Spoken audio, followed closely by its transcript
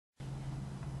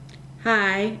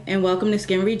Hi, and welcome to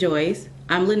Skin Rejoice.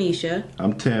 I'm Lanisha,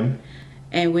 I'm Tim.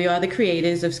 and we are the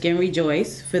creators of Skin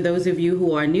Rejoice. For those of you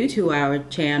who are new to our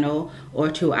channel or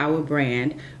to our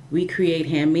brand, we create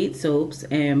handmade soaps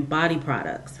and body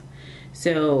products.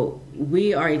 So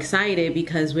we are excited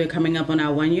because we're coming up on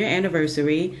our 1-year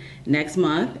anniversary next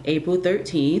month, April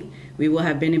 13th. We will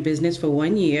have been in business for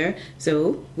 1 year,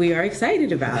 so we are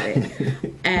excited about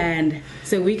it. And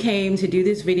so we came to do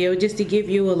this video just to give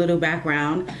you a little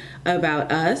background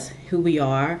about us, who we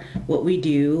are, what we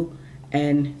do,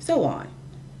 and so on.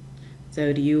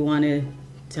 So do you want to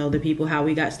tell the people how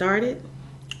we got started?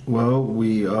 Well,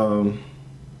 we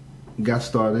got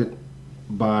started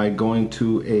by going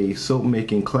to a soap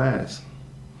making class.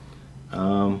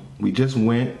 We just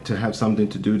went to have something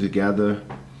to do together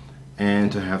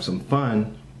and to have some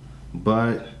fun,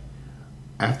 but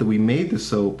after we made the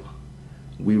soap,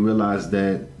 we realized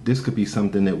that this could be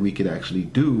something that we could actually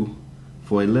do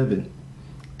for a living.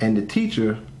 And the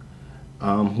teacher,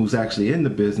 who's actually in the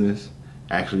business,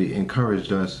 actually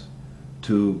encouraged us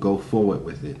to go forward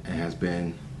with it and has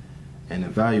been an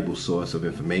invaluable source of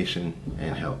information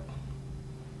and help.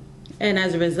 And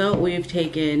as a result, we've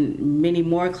taken many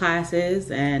more classes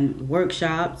and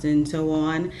workshops and so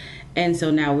on. And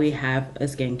so now we have a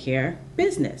skincare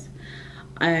business.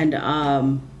 And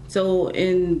so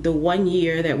in the 1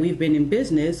 year that we've been in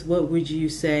business, what would you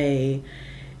say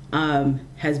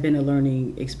has been a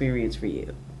learning experience for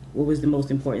you? What was the most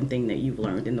important thing that you've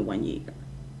learned in the 1 year?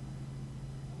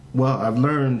 Well, I've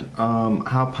learned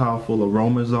how powerful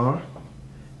aromas are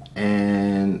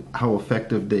and how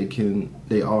effective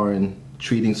they are in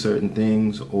treating certain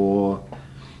things or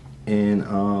in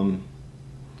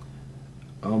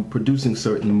producing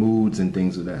certain moods and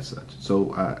things of that such.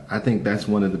 So I think that's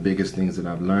one of the biggest things that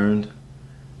I've learned,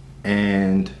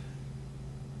 and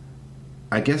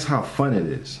I guess how fun it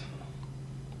is.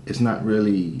 It's not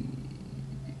really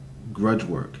grudge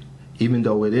work. Even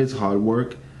though it is hard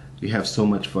work, you have so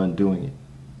much fun doing it.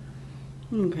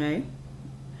 Okay.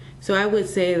 So I would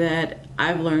say that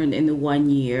I've learned in the 1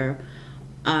 year,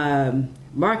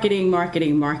 marketing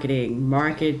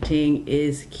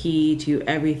is key to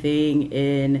everything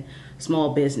in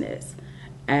small business.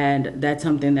 And that's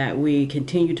something that we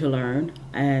continue to learn.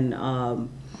 And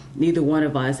neither one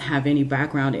of us have any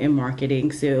background in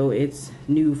marketing, so it's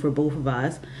new for both of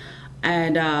us.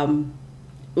 And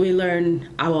we learn,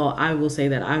 I will say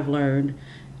that I've learning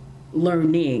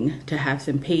to have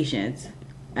some patience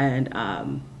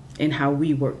and in how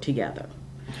we work together.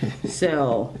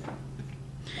 So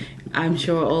I'm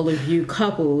sure all of you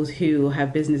couples who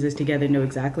have businesses together know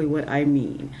exactly what I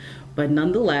mean. But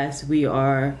nonetheless, we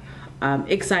are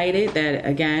excited that,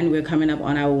 again, we're coming up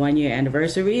on our 1 year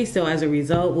anniversary. So as a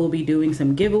result, we'll be doing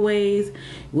some giveaways.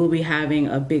 We'll be having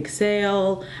a big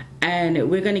sale. And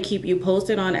we're going to keep you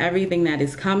posted on everything that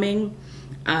is coming.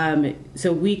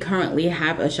 So we currently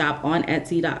have a shop on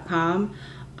Etsy.com.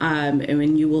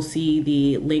 And you will see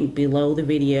the link below the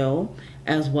video,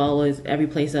 as well as every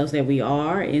place else that we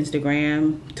are: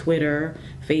 Instagram, Twitter,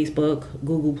 Facebook,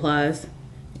 Google+,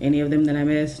 any of them that I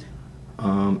missed?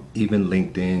 Even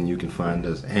LinkedIn, you can find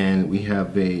us. And we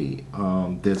have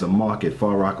there's a market,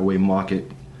 Far Rockaway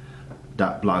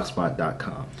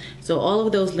Market.blogspot.com. So all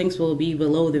of those links will be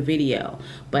below the video.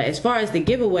 But as far as the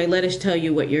giveaway, let us tell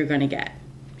you what you're going to get.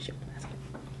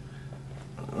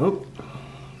 Oh,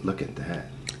 look at that.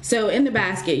 So in the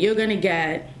basket, you're going to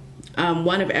get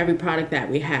one of every product that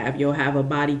we have. You'll have a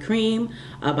body cream,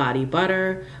 a body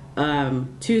butter,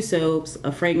 2 soaps,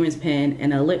 a fragrance pen,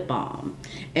 and a lip balm.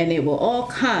 And it will all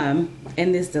come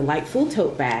in this delightful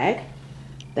tote bag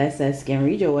that says Skin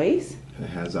Rejoice. It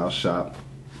has our shop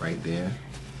right there.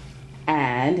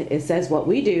 And it says what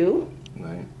we do.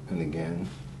 Right. And again,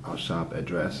 our shop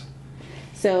address.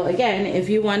 So again, if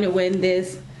you want to win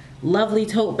this lovely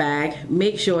tote bag,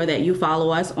 make sure that you follow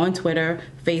us on Twitter,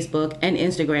 Facebook, and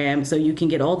Instagram so you can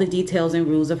get all the details and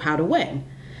rules of how to win.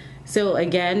 So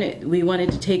again, we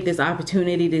wanted to take this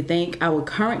opportunity to thank our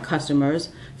current customers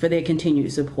for their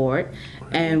continued support,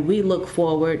 and we look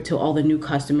forward to all the new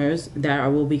customers that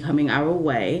will be coming our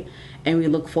way, and we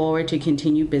look forward to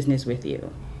continue business with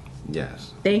you.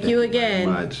 Yes. Thank you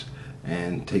again. Very much,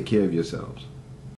 and take care of yourselves.